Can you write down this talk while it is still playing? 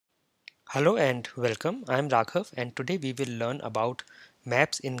Hello and welcome. I'm Raghav and today we will learn about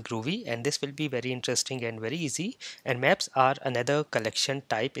maps in Groovy, and this will be very interesting and very easy. And maps are another collection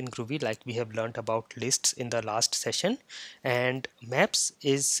type in Groovy, like we have learned about lists in the last session. And maps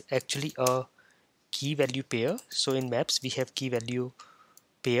is actually a key value pair. So in maps we have key value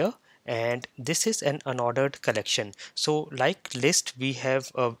pair, and this is an unordered collection. So like list, we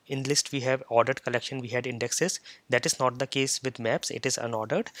have in list we have ordered collection, we had indexes. That is not the case with maps, it is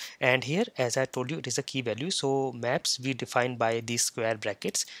unordered. And here, as I told you, it is a key value. So maps we define by these square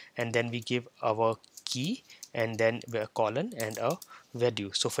brackets, and then we give our key, and then a colon and a value.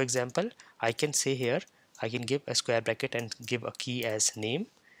 So for example, I can say here, I can give a square bracket and give a key as name,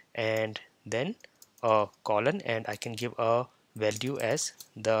 and then a colon, and I can give a value as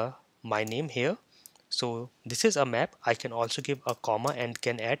the my name here. So this is a map. I can also give a comma and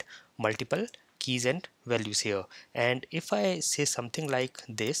can add multiple keys and values here. And if I say something like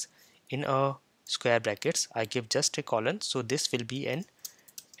this, in a square brackets I give just a colon, so this will be an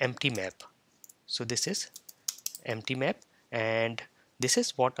empty map. So this is empty map, and this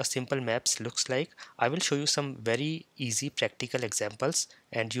is what a simple maps looks like. I will show you some very easy practical examples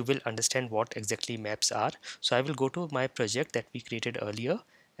and you will understand what exactly maps are. So I will go to my project that we created earlier,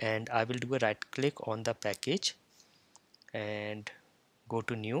 and I will do a right click on the package and go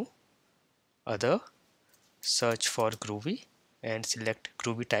to new, other, search for Groovy and select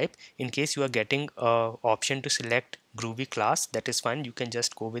Groovy type. In case you are getting a option to select Groovy class, that is fine, you can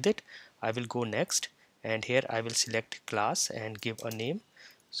just go with it. I will go next, and here I will select class and give a name.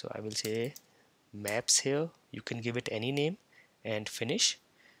 So I will say maps here, you can give it any name, and finish.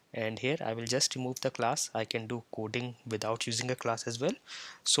 And here I will just remove the class. I can do coding without using a class as well.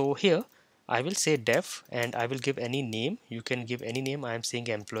 So here I will say def and I will give any name. You can give any name. I am saying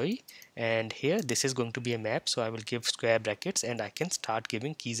employee, and here this is going to be a map, so I will give square brackets and I can start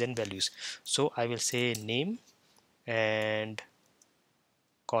giving keys and values. So I will say name and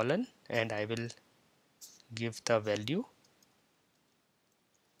colon, and I will give the value.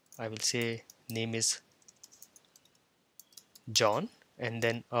 I will say name is John, and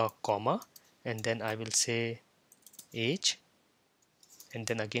then a comma, and then I will say age, and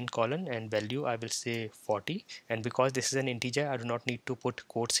then again colon, and value I will say 40. And because this is an integer, I do not need to put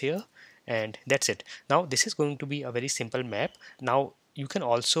quotes here, and that's it. Now this is going to be a very simple map. Now you can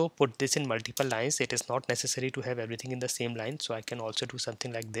also put this in multiple lines. It is not necessary to have everything in the same line, so I can also do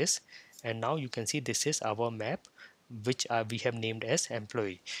something like this. And now you can see this is our map, which we have named as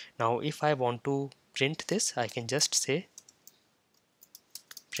employee. Now if I want to print this, I can just say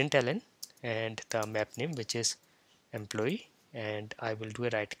println and the map name, which is employee, and I will do a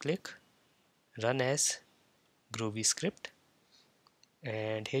right click, run as Groovy script,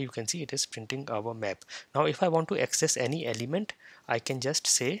 and here you can see it is printing our map. Now if I want to access any element, I can just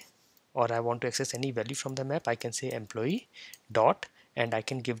say, or I want to access any value from the map, I can say employee dot, and I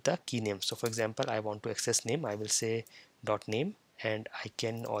can give the key name. So for example, I want to access name, I will say dot name, and I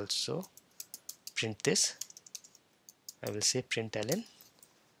can also print this. I will say println,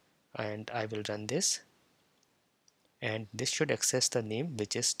 and I will run this, and this should access the name,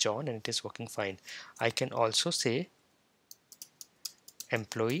 which is John, and it is working fine. I can also say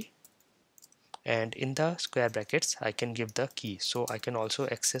employee, and in the square brackets I can give the key, so I can also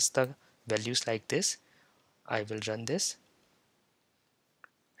access the values like this. I will run this,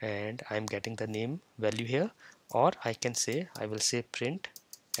 and I'm getting the name value here. Or I can say, I will say print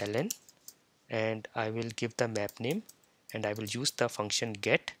ln, and I will give the map name, and I will use the function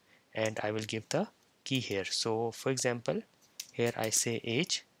get, and I will give the key here. So for example, here I say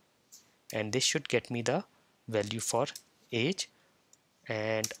age, and this should get me the value for age.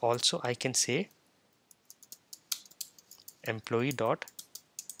 And also I can say employee dot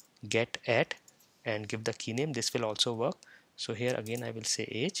get at and give the key name. This will also work. So here again I will say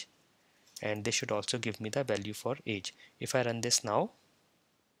age, and this should also give me the value for age. If I run this now,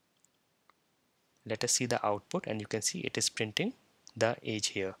 let us see the output, and you can see it is printing the age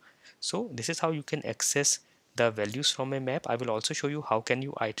here. So this is how you can access the values from a map. I will also show you how can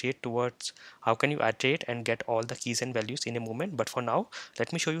you iterate and get all the keys and values in a moment, but for now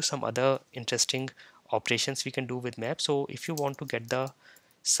let me show you some other interesting operations we can do with map. So if you want to get the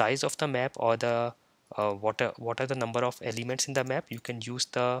size of the map, or the what are the number of elements in the map, you can use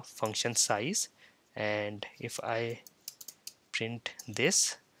the function size. And if I print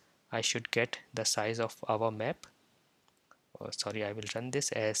this, I should get the size of our map. Sorry, I will run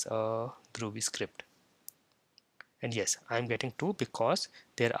this as a Groovy script, and yes, I'm getting 2 because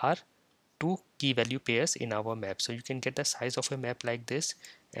there are 2 key value pairs in our map. So you can get the size of a map like this.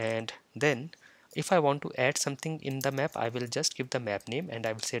 And then if I want to add something in the map, I will just give the map name, and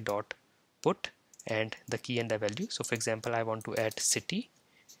I will say dot output and the key and the value. So for example, I want to add city,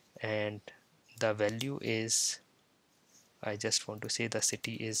 and the value is, I just want to say the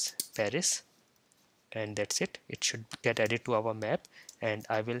city is Paris, and that's it. It should get added to our map, and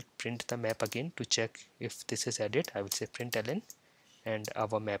I will print the map again to check if this is added. I will say println and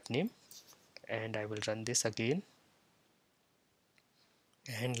our map name, and I will run this again,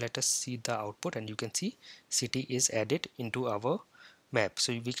 and let us see the output, and you can see city is added into our map.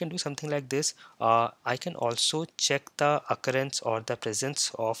 So we can do something like this. I can also check the occurrence or the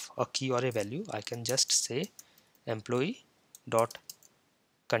presence of a key or a value. I can just say employee dot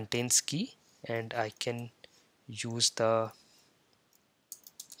contains key, and I can use the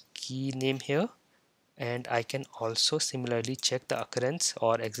key name here, and I can also similarly check the occurrence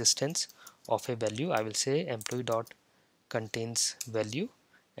or existence of a value. I will say employee dot contains value,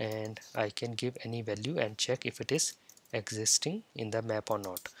 and I can give any value and check if it is existing in the map or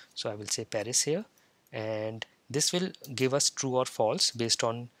not. So I will say Paris here, and this will give us true or false based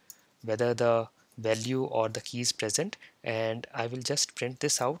on whether the value or the key is present. And I will just print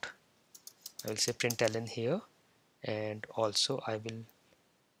this out. I will say println here, and also I will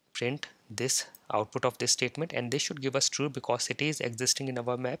print this output of this statement, and this should give us true because city is existing in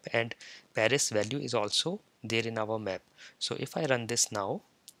our map and Paris value is also there in our map. So if I run this now,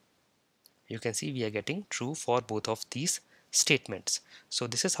 you can see we are getting true for both of these statements. So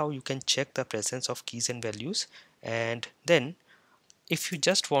this is how you can check the presence of keys and values. And then if you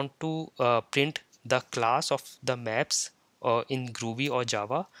just want to print the class of the maps in Groovy or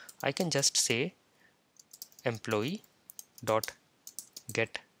Java, I can just say employee dot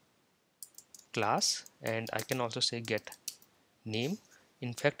get class, and I can also say get name.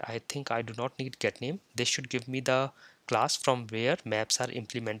 In fact, I think I do not need get name. This should give me the class from where maps are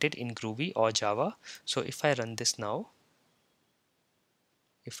implemented in Groovy or Java. So if I run this now,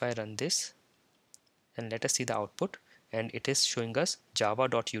 if I run this, and let us see the output, and it is showing us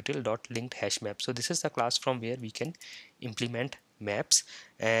java.util.linked hash map. So this is the class from where we can implement maps.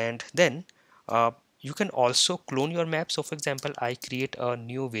 And then you can also clone your map. So for example, I create a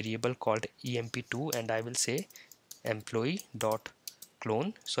new variable called emp2, and I will say employee dot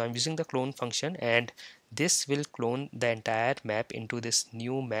clone. So I'm using the clone function, and this will clone the entire map into this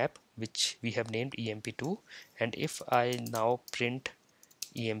new map which we have named emp2. And if I now print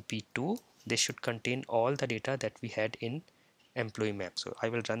emp2, this should contain all the data that we had in employee map. So I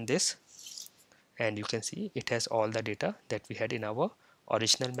will run this, and you can see it has all the data that we had in our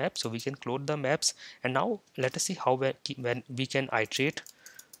original map. So we can clone the maps, and now let us see how when we can iterate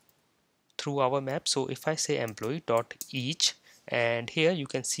through our map. So if I say employee dot each, and here you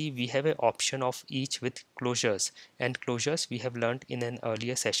can see we have an option of each with closures, and closures we have learned in an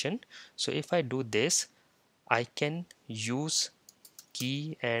earlier session. So if I do this, I can use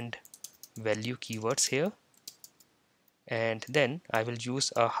key and value keywords here, and then I will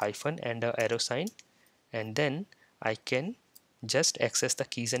use a hyphen and a arrow sign, and then I can just access the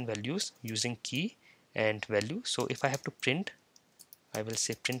keys and values using key and value. So if I have to print, I will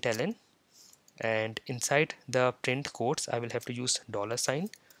say println, and inside the print quotes I will have to use dollar sign.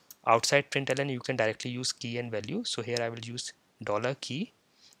 Outside println you can directly use key and value. So here I will use dollar key,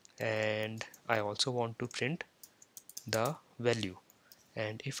 and I also want to print the value.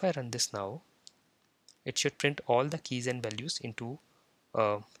 And if I run this now, it should print all the keys and values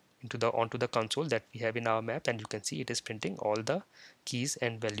uh, onto the console that we have in our map, and you can see it is printing all the keys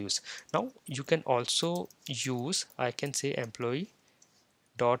and values. Now you can also use, I can say employee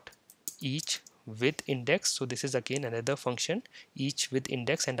dot each with index. So this is again another function, each with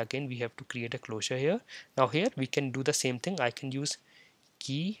index, and again we have to create a closure here. Now here we can do the same thing. I can use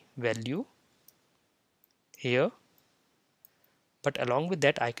key value here, but along with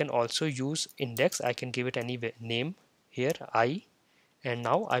that I can also use index. I can give it any name here, I, and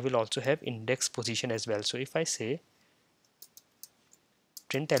now I will also have index position as well. So if I say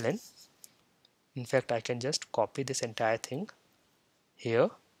println, in fact I can just copy this entire thing here,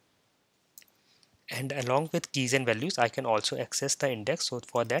 and along with keys and values I can also access the index. So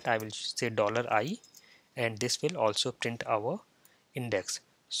for that I will say $I, and this will also print our index.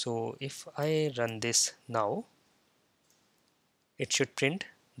 So if I run this now, it should print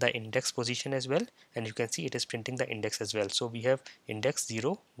the index position as well, and you can see it is printing the index as well. So we have index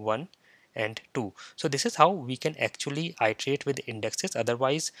 0, 1 and 2. So this is how we can actually iterate with indexes.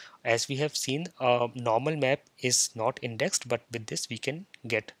 Otherwise, as we have seen, a normal map is not indexed, but with this we can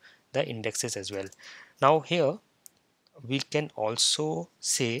get the indexes as well. Now here we can also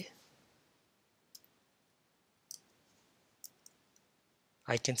say,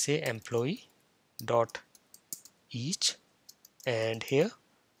 I can say employee dot each, and here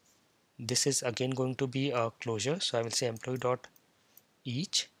this is again going to be a closure, so I will say employee dot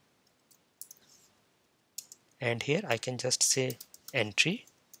each, and here I can just say entry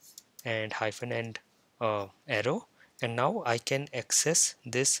and hyphen and arrow, and now I can access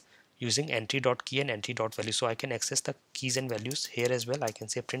this using entry.key and entry.value. So I can access the keys and values here as well. I can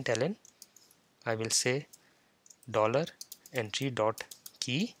say println, I will say dollar entry dot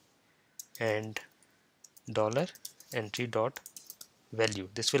key and dollar entry dot value.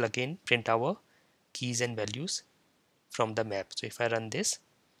 This will again print our keys and values from the map. So if I run this,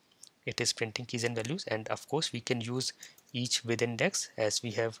 it is printing keys and values, and of course we can use each with index as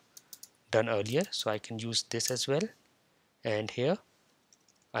we have done earlier. So I can use this as well, and here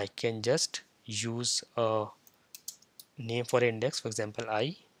I can just use a name for index, for example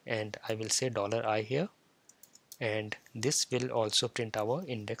I, and I will say $I here, and this will also print our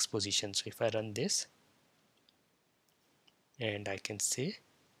index position. So if I run this, and I can say,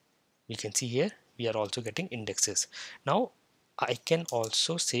 we can see here we are also getting indexes. Now I can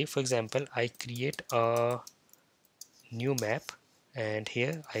also say, for example, I create a new map, and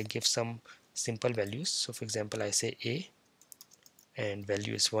here I give some simple values. So for example, I say A and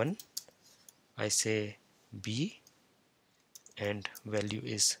value is 1, I say B and value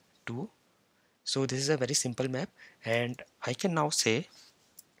is 2. So this is a very simple map, and I can now say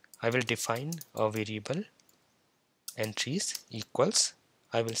I will define a variable entries equals,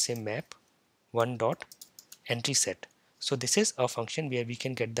 I will say map 1 dot entry set. So this is a function where we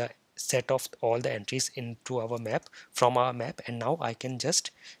can get the set of all the entries into our map from our map, and now I can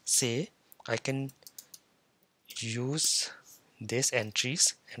just say I can use these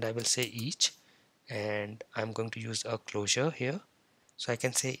entries, and I will say each, and I'm going to use a closure here. So I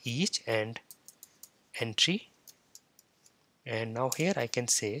can say each and entry, and now here I can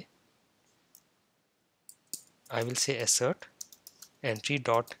say, I will say assert entry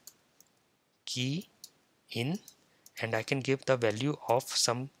dot key in, and I can give the value of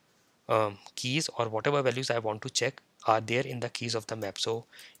some keys or whatever values I want to check are there in the keys of the map. So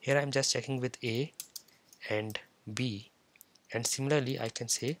here I'm just checking with A and B, and similarly I can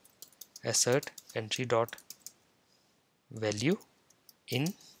say assert entry dot value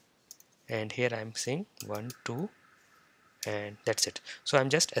in, and here I'm saying 1 2, and that's it. So I'm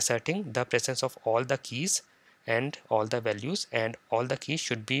just asserting the presence of all the keys and all the values, and all the keys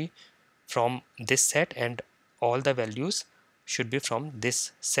should be from this set and all the values should be from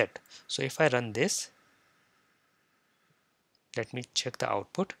this set. So if I run this, let me check the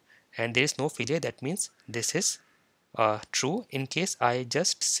output, and there is no failure. That means this is true. In case I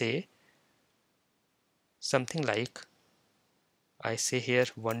just say something like, I say here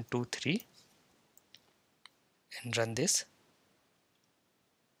 1 2 3 and run this,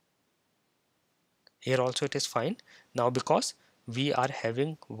 here also it is fine. Now because we are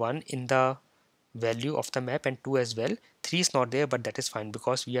having 1 in the value of the map and 2 as well, 3 is not there, but that is fine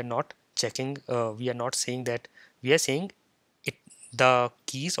because we are not checking, we are not saying that, we are saying it, the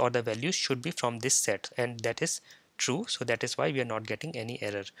keys or the values should be from this set, and that is true. So that is why we are not getting any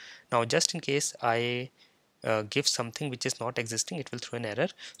error. Now just in case I give something which is not existing, it will throw an error.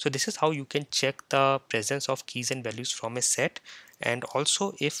 So this is how you can check the presence of keys and values from a set. And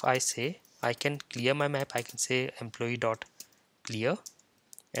also if I say I can clear my map, I can say employee dot clear,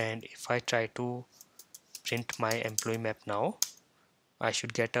 and if I try to print my employee map now, I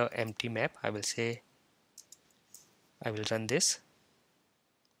should get a empty map. I will say, I will run this,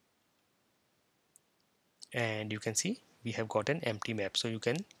 and you can see we have got an empty map. So you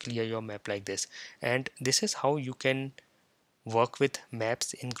can clear your map like this, and this is how you can work with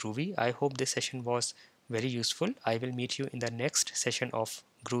maps in Groovy. I hope this session was very useful. I will meet you in the next session of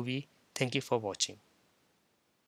Groovy. Thank you for watching.